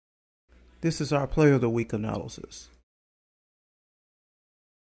This is our Player of the Week analysis.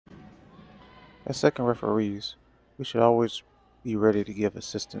 As second referees, we should always be ready to give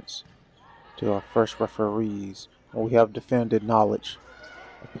assistance to our first referees when we have definitive knowledge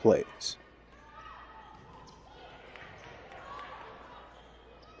of plays.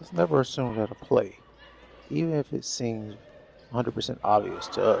 Let's never assume that a play, even if it seems 100% obvious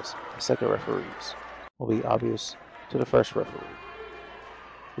to us as second referees, will be obvious to the first referee.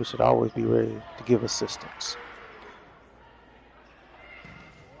 We should always be ready to give assistance.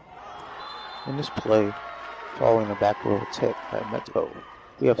 In this play, following the back row attack by Mexico,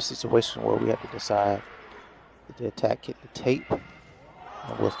 we have a situation where we have to decide if the attack hit the tape,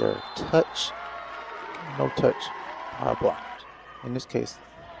 and was there a touch, no touch by our blockers. In this case,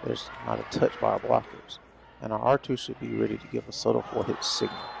 there's not a touch by our blockers, and our R2 should be ready to give a Soto 4-hit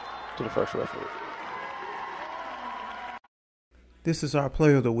signal to the first referee. This is our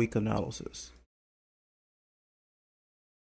Player of the Week analysis.